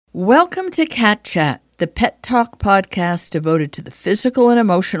Welcome to Cat Chat, the pet talk podcast devoted to the physical and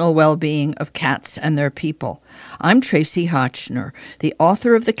emotional well-being of cats and their people. I'm Tracy Hotchner, the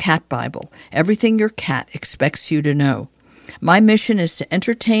author of the Cat Bible, Everything Your Cat Expects You to Know. My mission is to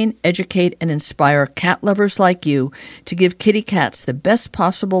entertain, educate, and inspire cat lovers like you to give kitty cats the best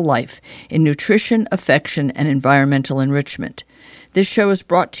possible life in nutrition, affection, and environmental enrichment. This show is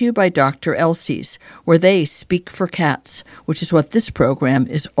brought to you by Dr. Elsie's, where they speak for cats, which is what this program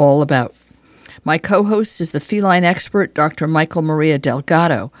is all about. My co-host is the feline expert, Dr. Michael Maria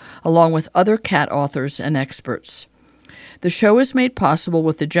Delgado, along with other cat authors and experts. The show is made possible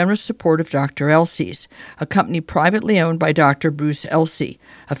with the generous support of Dr. Elsie's, a company privately owned by Dr. Bruce Elsie,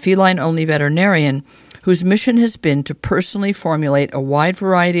 a feline-only veterinarian whose mission has been to personally formulate a wide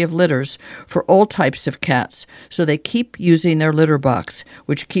variety of litters for all types of cats, so they keep using their litter box,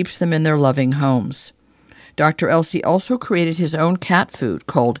 which keeps them in their loving homes. Dr. Elsie also created his own cat food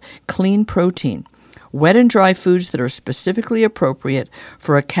called Clean Protein, wet and dry foods that are specifically appropriate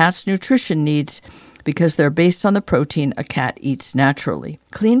for a cat's nutrition needs because they're based on the protein a cat eats naturally.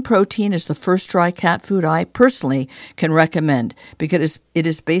 Clean Protein is the first dry cat food I personally can recommend because it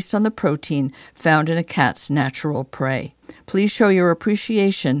is based on the protein found in a cat's natural prey. Please show your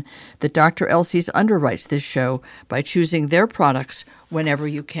appreciation that Dr. Elsie's underwrites this show by choosing their products whenever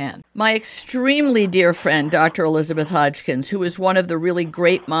you can. My extremely dear friend, Dr. Elizabeth Hodgkins, who is one of the really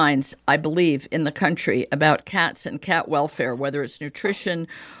great minds, I believe, in the country about cats and cat welfare, whether it's nutrition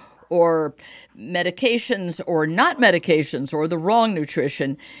or medications or not medications or the wrong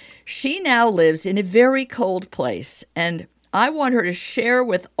nutrition. She now lives in a very cold place, and I want her to share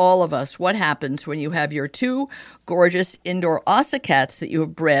with all of us what happens when you have your two gorgeous indoor Asa cats that you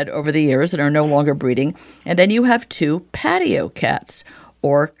have bred over the years and are no longer breeding, and then you have two patio cats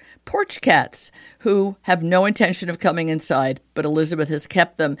or porch cats who have no intention of coming inside, but Elizabeth has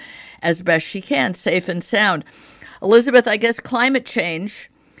kept them as best she can, safe and sound. Elizabeth, I guess climate change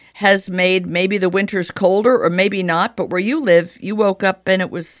has made maybe the winters colder or maybe not, but where you live, you woke up and it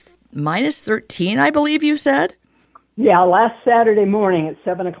was minus 13, I believe you said? Yeah, last Saturday morning at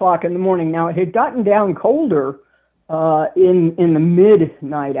 7 o'clock in the morning. Now, it had gotten down colder in the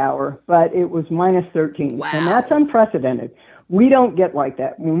midnight hour, but it was minus 13. Wow. And that's unprecedented. We don't get like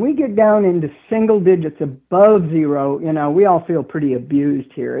that. When we get down into single digits above zero, we all feel pretty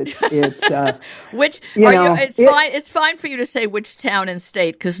abused here. It's It's fine for you to say which town and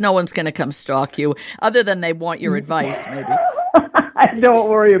state because no one's going to come stalk you, other than they want your advice, maybe. Don't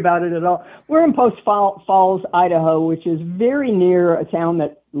worry about it at all. We're in Post Falls, Idaho, which is very near a town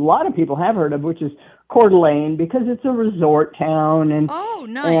that a lot of people have heard of, which is Coeur d'Alene, because it's a resort town, and oh,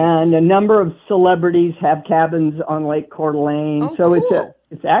 nice. And a number of celebrities have cabins on Lake Coeur d'Alene. Oh, so cool.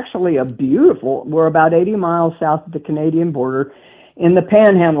 It's actually a beautiful. We're about 80 miles south of the Canadian border, in the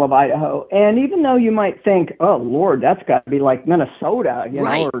panhandle of Idaho. And even though you might think, oh Lord, that's got to be like Minnesota,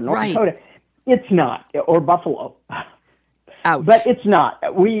 or North Dakota, it's not, or Buffalo. Ouch. But it's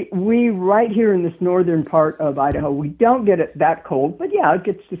not. We right here in this northern part of Idaho, we don't get it that cold, but yeah, it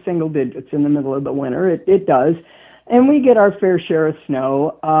gets to single digits in the middle of the winter. It does. And we get our fair share of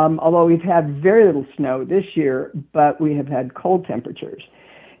snow, although we've had very little snow this year, but we have had cold temperatures.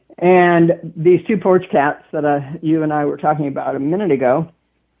 And these two porch cats that you and I were talking about a minute ago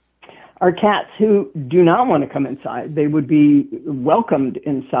are cats who do not want to come inside. They would be welcomed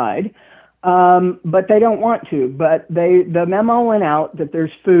inside. But they don't want to. But the memo went out that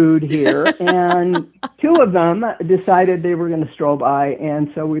there's food here, and two of them decided they were going to stroll by,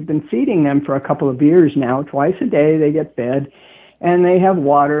 and so we've been feeding them for a couple of years now. Twice a day they get fed, and they have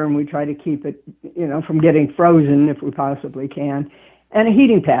water, and we try to keep it, from getting frozen if we possibly can, and a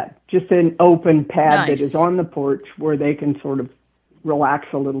heating pad, just an open pad that is on the porch where they can sort of relax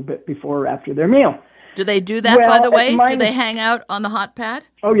a little bit before or after their meal. Do they do that, by the way? Do they hang out on the hot pad?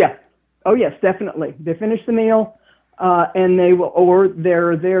 Oh, yeah. Oh, yes, definitely. They finish the meal, and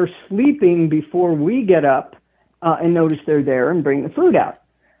they're there sleeping before we get up and notice they're there and bring the food out.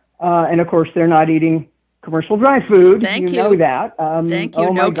 And, of course, they're not eating commercial dry food. Thank you. You know that. Thank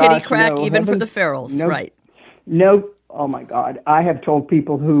you. No kitty crack, even for the ferals. Right. No. Oh, my God. I have told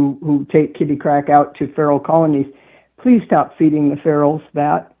people who take kitty crack out to feral colonies, please stop feeding the ferals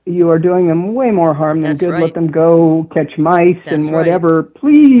that. You are doing them way more harm than good. Right. Let them go catch mice and whatever. Right.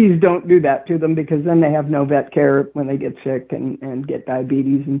 Please don't do that to them, because then they have no vet care when they get sick and get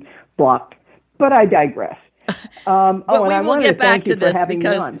diabetes and blocked. But I digress. But we will get back to this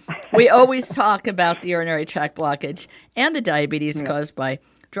because we always talk about the urinary tract blockage and the diabetes caused by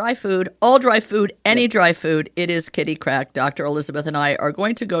dry food, all dry food, any dry food, it is kitty crack. Dr. Elizabeth and I are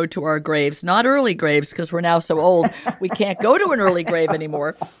going to go to our graves, not early graves, because we're now so old, we can't go to an early grave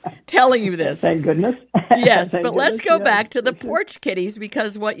anymore, telling you this. Thank goodness. Yes, Thank but let's goodness, go back to the porch kitties,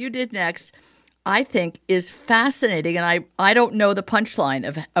 because what you did next, I think, is fascinating. And I don't know the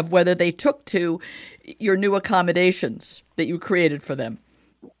punchline of whether they took to your new accommodations that you created for them.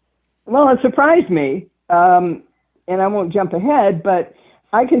 Well, it surprised me, and I won't jump ahead, but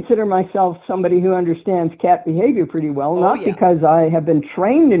I consider myself somebody who understands cat behavior pretty well, not because I have been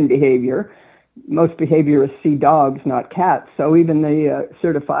trained in behavior. Most behaviorists see dogs, not cats. So even the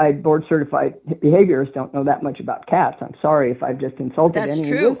board-certified behaviorists don't know that much about cats. I'm sorry if I've just insulted anyone.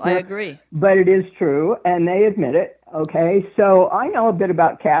 That's true. I agree. But it is true, and they admit it. Okay, so I know a bit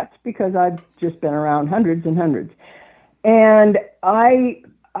about cats because I've just been around hundreds and hundreds. And I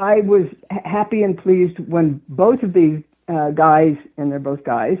was happy and pleased when both of these guys, and they're both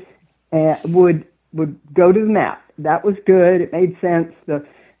guys, would go to the mat. That was good. It made sense.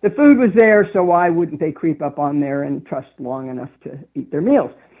 The food was there, so why wouldn't they creep up on there and trust long enough to eat their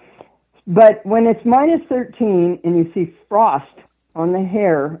meals? But when it's minus 13 and you see frost on the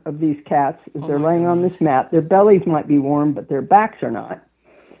hair of these cats as they're laying on this mat, their bellies might be warm, but their backs are not.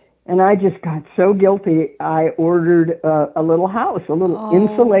 And I just got so guilty, I ordered a little house, a little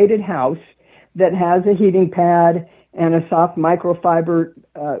insulated house that has a heating pad and a soft microfiber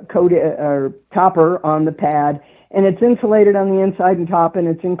topper on the pad. And it's insulated on the inside and top, and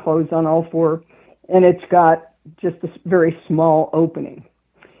it's enclosed on all four. And it's got just a very small opening.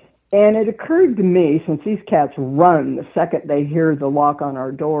 And it occurred to me, since these cats run the second they hear the lock on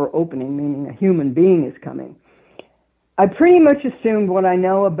our door opening, meaning a human being is coming, I pretty much assumed what I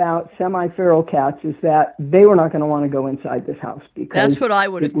know about semi-feral cats is that they were not going to want to go inside this house. Because that's what I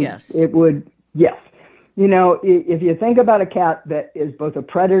would have guessed. It would, yes. You know, if you think about a cat that is both a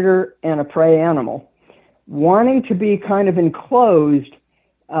predator and a prey animal, wanting to be kind of enclosed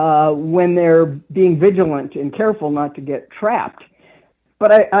when they're being vigilant and careful not to get trapped.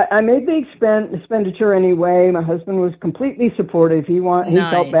 But I made the expenditure anyway. My husband was completely supportive. He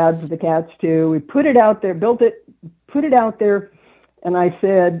felt bad for the cats too. We put it out there, built it, put it out there, and I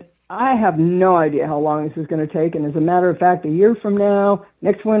said, I have no idea how long this is going to take. And as a matter of fact, a year from now,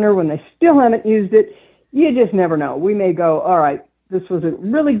 next winter, when they still haven't used it, you just never know. We may go, all right, this was a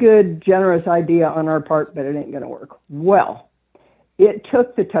really good, generous idea on our part, but it ain't going to work. Well, it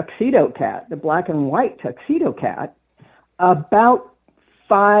took the tuxedo cat, the black and white tuxedo cat, about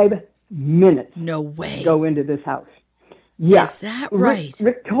 5 minutes. No way. To go into this house. Yeah. Is that right?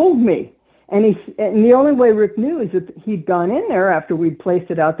 Rick told me. And the only way Rick knew is that he'd gone in there after we'd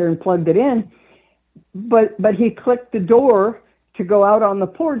placed it out there and plugged it in. But he clicked the door to go out on the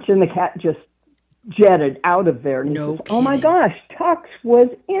porch, and the cat just jetted out of there. And no he says, oh my gosh, Tux was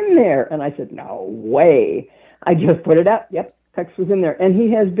in there. And I said, no way. I just put it out. Yep, Tux was in there. And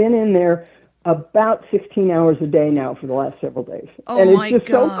he has been in there about 16 hours a day now for the last several days. Oh, and it's just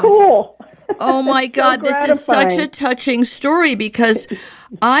God. so cool. Oh my God, so this is such a touching story, because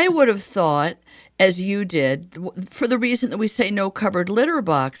I would have thought, as you did, for the reason that we say no covered litter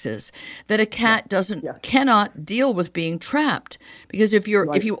boxes, that a cat cannot deal with being trapped, because if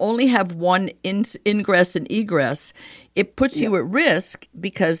you only have one ingress and egress, it puts you at risk,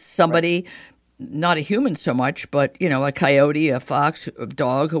 because somebody, not a human so much, but a coyote, a fox, a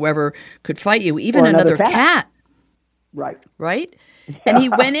dog, whoever could fight you, even another cat. Right. Right? And he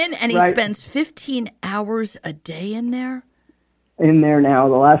went in and he spends 15 hours a day in there? In there now.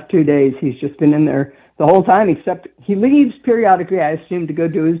 The last 2 days, he's just been in there the whole time, except he leaves periodically, I assume, to go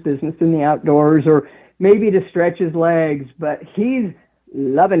do his business in the outdoors or maybe to stretch his legs, but he's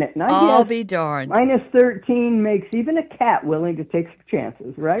loving it. And I'll be darned. Minus 13 makes even a cat willing to take some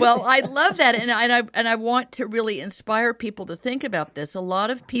chances, right? Well, I love that, and I want to really inspire people to think about this. A lot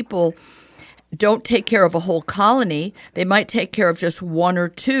of people don't take care of a whole colony. They might take care of just one or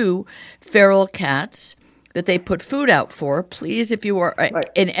two feral cats that they put food out for. Please, if you are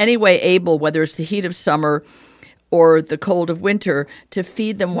in any way able, whether it's the heat of summer or the cold of winter, to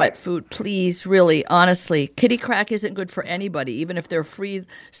feed them wet food, please, really, honestly. Kitty crack isn't good for anybody, even if they're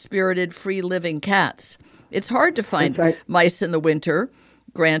free-spirited, free-living cats. It's hard to find mice in the winter,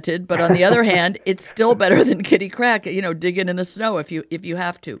 granted, but on the other hand, it's still better than kitty crack, digging in the snow if you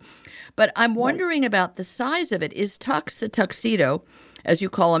have to. But I'm wondering about the size of it. Is Tux, the tuxedo, as you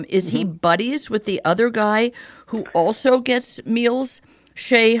call him, is he buddies with the other guy who also gets meals,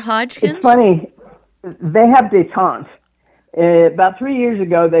 Shay Hodgkins? It's funny. They have détente. About 3 years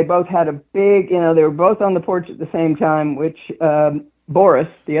ago, they both had a big, they were both on the porch at the same time, which Boris,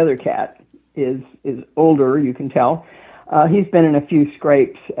 the other cat, is older, you can tell. He's been in a few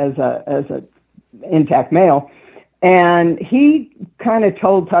scrapes as a intact male. And he kind of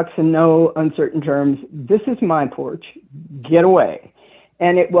told Tux in no uncertain terms, "This is my porch. Get away."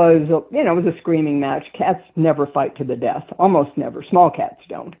 And it was, it was a screaming match. Cats never fight to the death. Almost never. Small cats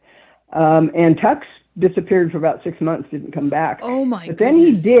don't. And Tux disappeared for about 6 months, didn't come back. Oh, my But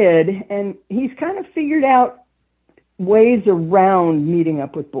goodness. then he did, and he's kind of figured out ways around meeting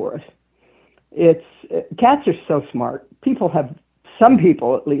up with Boris. Cats are so smart. Some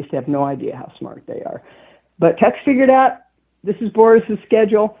people at least have no idea how smart they are. But Tux figured out, this is Boris's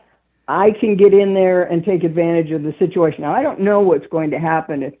schedule. I can get in there and take advantage of the situation. Now, I don't know what's going to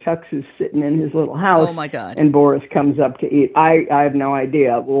happen if Tux is sitting in his little house. Oh, my God. And Boris comes up to eat. I have no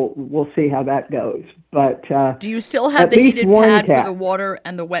idea. We'll see how that goes. But do you still have the heated pad for the water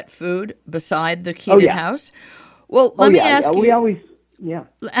and the wet food beside the heated house? Well, let me ask you.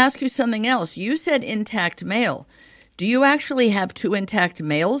 Ask you something else. You said intact male. Do you actually have 2 intact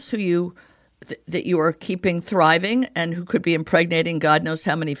males that you are keeping thriving and who could be impregnating God knows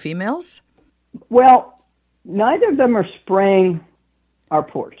how many females? Well, neither of them are spraying our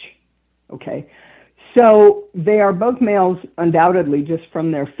porch, okay? So they are both males, undoubtedly, just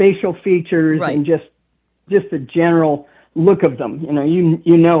from their facial features and just the general look of them.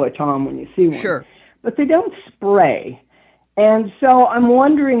 You know a Tom when you see one. Sure. But they don't spray. And so I'm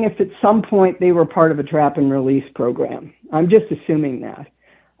wondering if at some point they were part of a trap and release program. I'm just assuming that.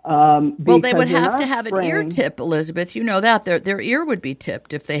 Well, they would have to have an ear tip, Elizabeth. You know that. Their ear would be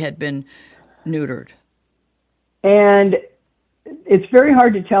tipped if they had been neutered. And it's very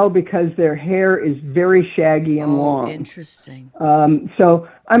hard to tell because their hair is very shaggy and long. Interesting. So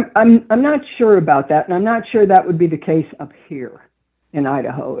I'm not sure about that, and I'm not sure that would be the case up here in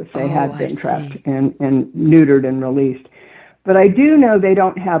Idaho if they had been trapped and neutered and released. But I do know they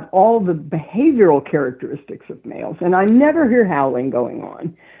don't have all the behavioral characteristics of males, and I never hear howling going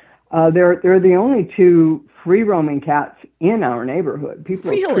on. They're the only 2 free-roaming cats in our neighborhood.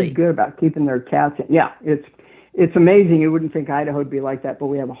 People are pretty good about keeping their cats in. Yeah, it's amazing. You wouldn't think Idaho would be like that, but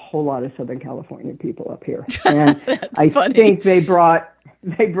we have a whole lot of Southern California people up here, and I think they brought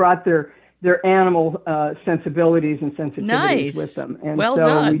their animal sensibilities and sensitivities with them. And well so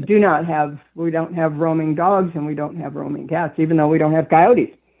done. we don't have roaming dogs and we don't have roaming cats, even though we don't have coyotes.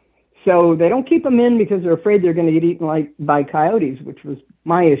 So they don't keep them in because they're afraid they're going to get eaten by coyotes, which was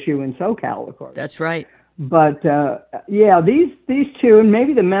my issue in SoCal, of course. That's right. But these 2, and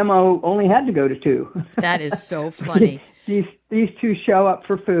maybe the memo only had to go to 2. That is so funny. These 2 show up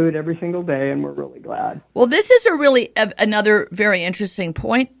for food every single day, and we're really glad. Well, this is another very interesting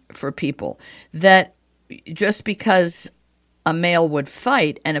point for people, that just because a male would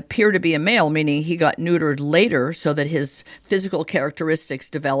fight and appear to be a male, meaning he got neutered later so that his physical characteristics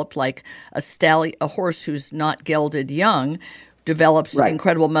developed, like a horse who's not gelded young develops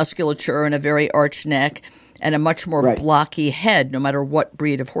incredible musculature and a very arched neck and a much more blocky head, no matter what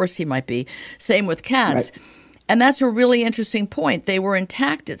breed of horse he might be. Same with cats. Right. And that's a really interesting point. They were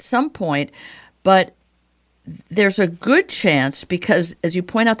intact at some point, but there's a good chance because, as you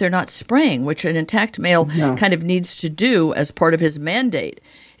point out, they're not spraying, which an intact male kind of needs to do as part of his mandate,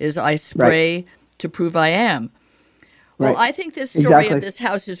 is I spray to prove I am. Well, I think this story of this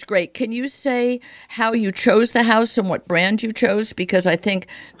house is great. Can you say how you chose the house and what brand you chose? Because I think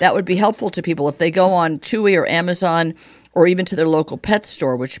that would be helpful to people if they go on Chewy or Amazon or even to their local pet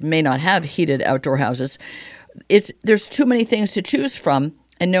store, which may not have heated outdoor houses. There's too many things to choose from.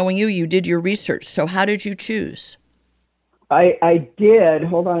 And knowing you did your research. So how did you choose? I did.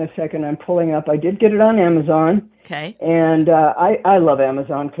 Hold on a second. I'm pulling up. I did get it on Amazon. Okay. And I love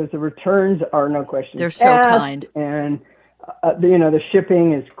Amazon because the returns are no question. They're so kind. And, the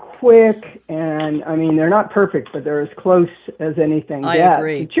shipping is quick. And, I mean, they're not perfect, but they're as close as anything. I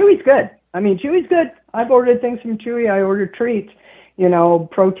agree. And Chewy's good. Chewy's good. I've ordered things from Chewy. I ordered treats,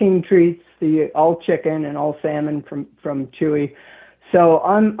 protein treats, the all chicken and all salmon from Chewy. So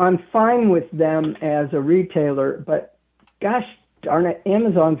I'm fine with them as a retailer, but gosh darn it,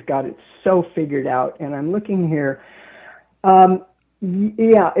 Amazon's got it so figured out. And I'm looking here.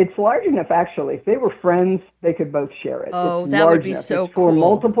 It's large enough, actually. If they were friends, they could both share it. Oh, it's that would be so cool. For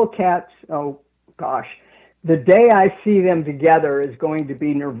multiple cats. Oh, gosh. The day I see them together is going to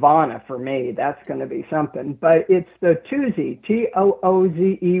be nirvana for me. That's going to be something. But it's the Toozey,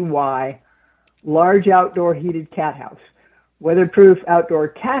 Toozey, large outdoor heated cat house. Weatherproof outdoor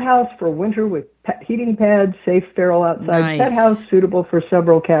cat house for winter with pet heating pads, safe feral outside pet house suitable for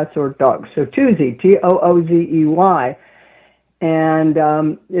several cats or dogs. So Toozey, Toozey.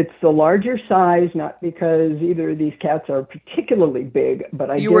 And it's the larger size, not because either of these cats are particularly big,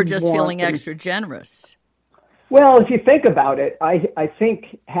 but you were just feeling extra generous. Well, if you think about it, I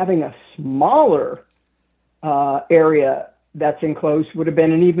think having a smaller area that's enclosed would have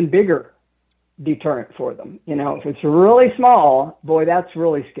been an even bigger deterrent for them. If it's really small, boy, that's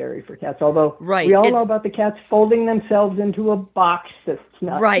really scary for cats. Although we all know about the cats folding themselves into a box that's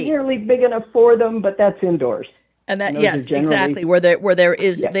not nearly big enough for them, but that's indoors. And that, yes, exactly, where there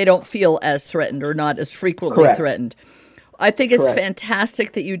is, they don't feel as threatened or not as frequently threatened. I think it's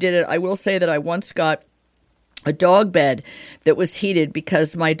fantastic that you did it. I will say that I once got a dog bed that was heated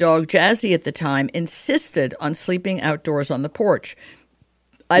because my dog Jazzy at the time insisted on sleeping outdoors on the porch.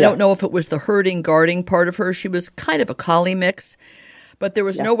 I don't know if it was the herding, guarding part of her. She was kind of a collie mix, but there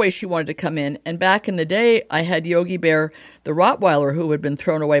was no way she wanted to come in. And back in the day, I had Yogi Bear, the Rottweiler, who had been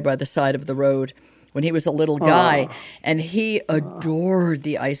thrown away by the side of the road when he was a little guy, and he adored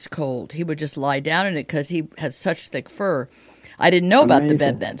the ice cold. He would just lie down in it because he had such thick fur. I didn't know about the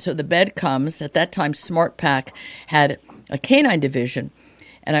bed then. So the bed comes. At that time, Smart Pack had a canine division,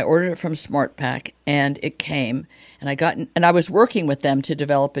 and I ordered it from Smart Pack, and it came. And I was working with them to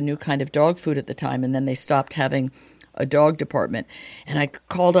develop a new kind of dog food at the time, and then they stopped having a dog department. And I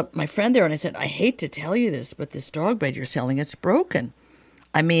called up my friend there, and I said, I hate to tell you this, but this dog bed you're selling, it's broken.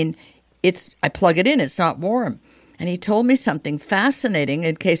 I mean, I plug it in, it's not warm. And he told me something fascinating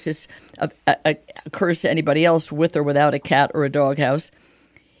in case this occurs to anybody else with or without a cat or a dog house.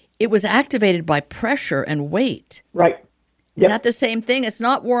 It was activated by pressure and weight. Right. Is that the same thing? It's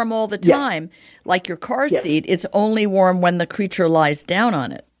not warm all the time, like your car seat. It's only warm when the creature lies down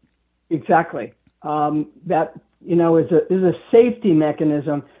on it. Exactly. That is a safety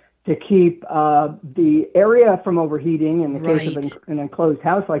mechanism to keep the area from overheating in the case of an enclosed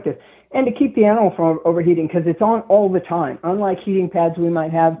house like this, and to keep the animal from overheating because it's on all the time. Unlike heating pads we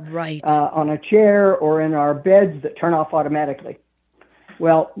might have on a chair or in our beds that turn off automatically.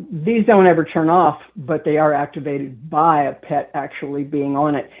 Well, these don't ever turn off, but they are activated by a pet actually being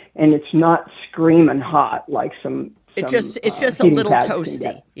on it, and it's not screaming hot like some. It's just a little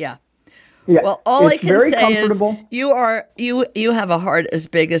toasty. Yeah. Well, all I can say is you have a heart as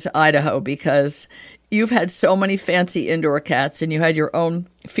big as Idaho because you've had so many fancy indoor cats, and you had your own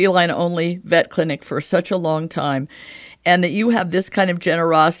feline-only vet clinic for such a long time, and that you have this kind of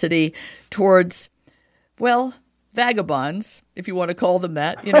generosity towards, well, vagabonds, if you want to call them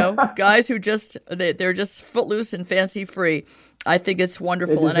that, guys who they're just footloose and fancy free. I think it's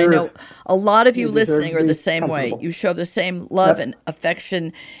wonderful. And I know a lot of you listening are the same way. You show the same love and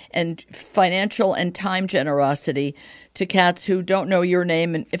affection and financial and time generosity to cats who don't know your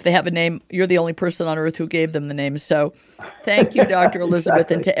name. And if they have a name, you're the only person on earth who gave them the name. So thank you, Dr.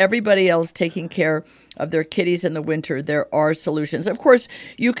 Elizabeth. And to everybody else taking care of their kitties in the winter, there are solutions. Of course,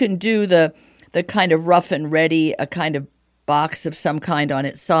 you can do the kind of rough and ready, a kind of box of some kind on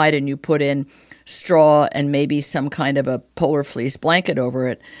its side, and you put in straw and maybe some kind of a polar fleece blanket over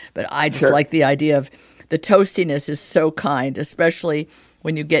it. But I just like the idea of the toastiness is so kind, especially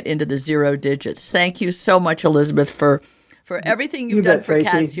when you get into the 0 digits. Thank you so much, Elizabeth, for everything you've done for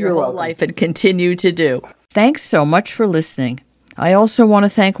cats your whole life and continue to do. Thanks so much for listening. I also want to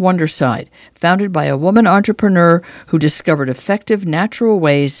thank Wonderside, founded by a woman entrepreneur who discovered effective natural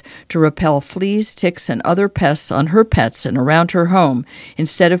ways to repel fleas, ticks, and other pests on her pets and around her home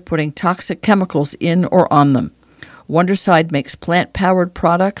instead of putting toxic chemicals in or on them. Wonderside makes plant-powered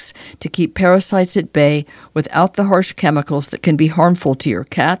products to keep parasites at bay without the harsh chemicals that can be harmful to your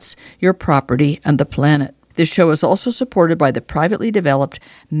cats, your property, and the planet. This show is also supported by the privately developed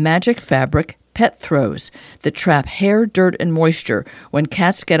Magic Fabric Pet Throws that trap hair, dirt, and moisture when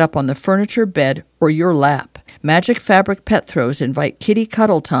cats get up on the furniture, bed, or your lap. Magic Fabric Pet Throws invite kitty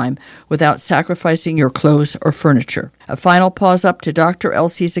cuddle time without sacrificing your clothes or furniture. A final pause up to Dr.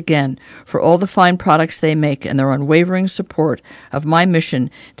 Elsie's again for all the fine products they make and their unwavering support of my mission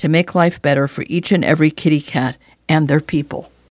to make life better for each and every kitty cat and their people.